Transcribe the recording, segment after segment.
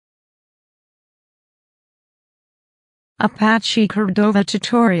Apache Cordova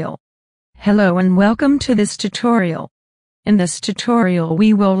tutorial. Hello and welcome to this tutorial. In this tutorial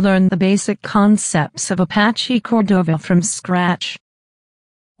we will learn the basic concepts of Apache Cordova from scratch.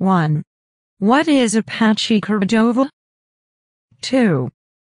 1. What is Apache Cordova? 2.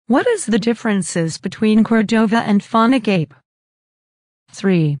 What is the differences between Cordova and phonegap?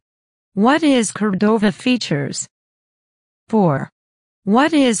 3. What is Cordova features? 4.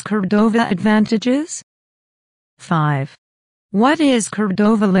 What is Cordova advantages? 5. What is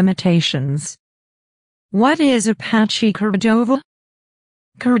Cordova limitations? What is Apache Cordova?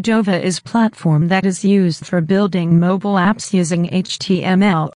 Cordova is a platform that is used for building mobile apps using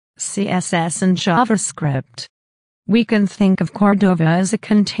HTML, CSS and JavaScript. We can think of Cordova as a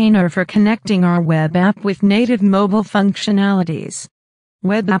container for connecting our web app with native mobile functionalities.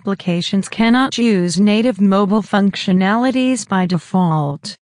 Web applications cannot use native mobile functionalities by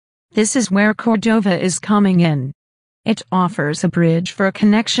default. This is where Cordova is coming in. It offers a bridge for a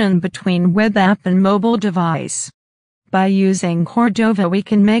connection between web app and mobile device. By using Cordova we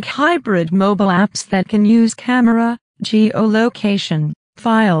can make hybrid mobile apps that can use camera, geolocation,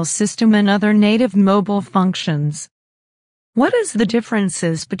 file system and other native mobile functions. What is the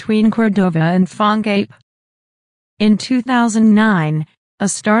differences between Cordova and phonegap? In 2009, a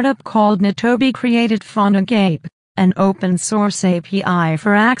startup called Nitobi created phonegap, an open-source API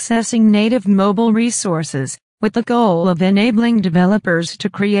for accessing native mobile resources, with the goal of enabling developers to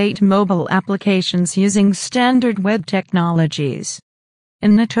create mobile applications using standard web technologies.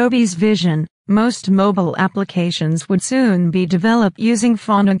 In Nitobi's vision, most mobile applications would soon be developed using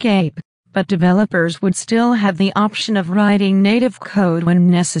phonegap, but developers would still have the option of writing native code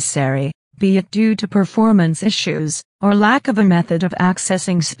when necessary, be it due to performance issues or lack of a method of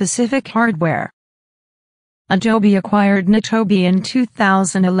accessing specific hardware. Adobe acquired Nitobi in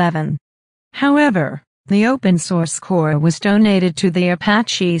 2011. However, the open-source core was donated to the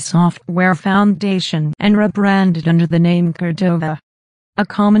Apache Software Foundation and rebranded under the name Cordova. A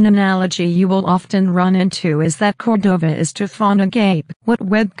common analogy you will often run into is that Cordova is to phonegap what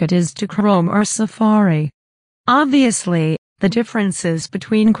WebKit is to Chrome or Safari. Obviously, the differences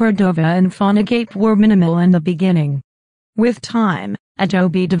between Cordova and phonegap were minimal in the beginning. With time,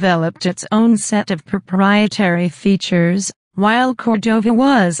 Adobe developed its own set of proprietary features, while Cordova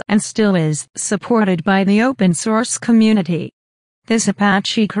was and still is supported by the open-source community. This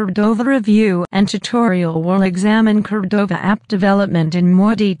Apache Cordova review and tutorial will examine Cordova app development in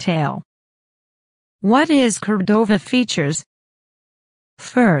more detail. What is Cordova features?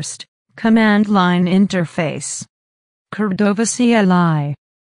 First, command line interface. Cordova CLI.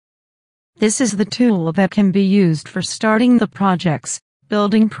 This is the tool that can be used for starting the projects,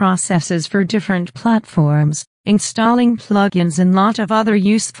 building processes for different platforms, installing plugins and lot of other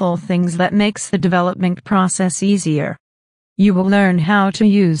useful things that makes the development process easier. You will learn how to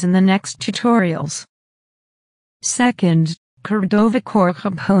use in the next tutorials. Second, Cordova core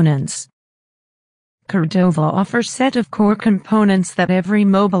components. Cordova offers a set of core components that every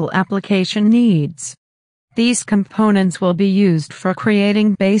mobile application needs. These components will be used for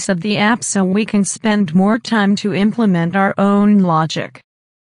creating base of the app so we can spend more time to implement our own logic.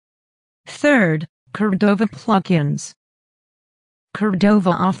 Third, Cordova plugins.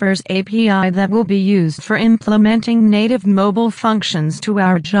 Cordova offers API that will be used for implementing native mobile functions to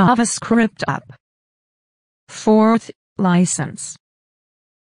our JavaScript app. Fourth, license.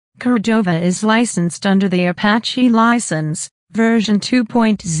 Cordova is licensed under the Apache license, version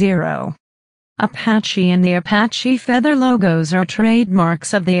 2.0. Apache and the Apache feather logos are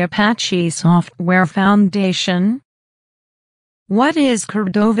trademarks of the Apache Software Foundation. What is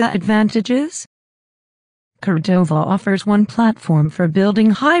Cordova advantages? Cordova offers one platform for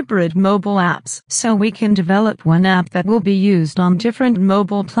building hybrid mobile apps, so we can develop one app that will be used on different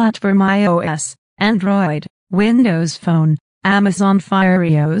mobile platforms: iOS, Android, Windows Phone, Amazon Fire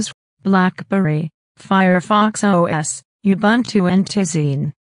OS, BlackBerry, Firefox OS, Ubuntu and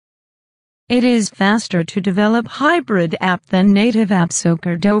Tizen. It is faster to develop hybrid app than native apps, so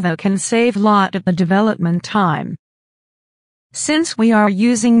Cordova can save a lot of the development time. Since we are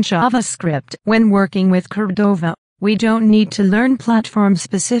using JavaScript when working with Cordova, we don't need to learn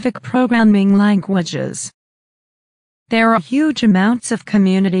platform-specific programming languages. There are huge amounts of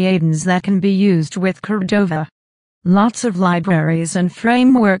community add-ins that can be used with Cordova. Lots of libraries and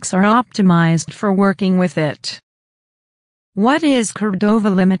frameworks are optimized for working with it. What is Cordova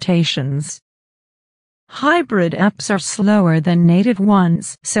limitations? Hybrid apps are slower than native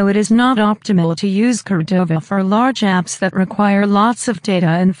ones, so it is not optimal to use Cordova for large apps that require lots of data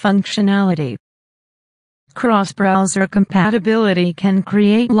and functionality. Cross-browser compatibility can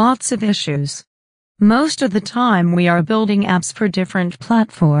create lots of issues. Most of the time we are building apps for different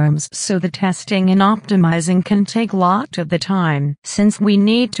platforms, so the testing and optimizing can take a lot of the time, since we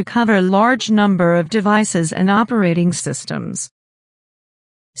need to cover a large number of devices and operating systems.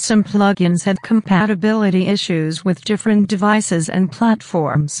 Some plugins have compatibility issues with different devices and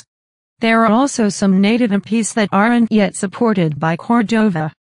platforms. There are also some native APIs that aren't yet supported by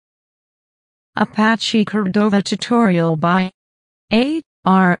Cordova. Apache Cordova tutorial by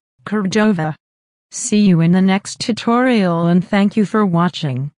ar-cordova. See you in the next tutorial and thank you for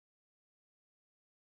watching.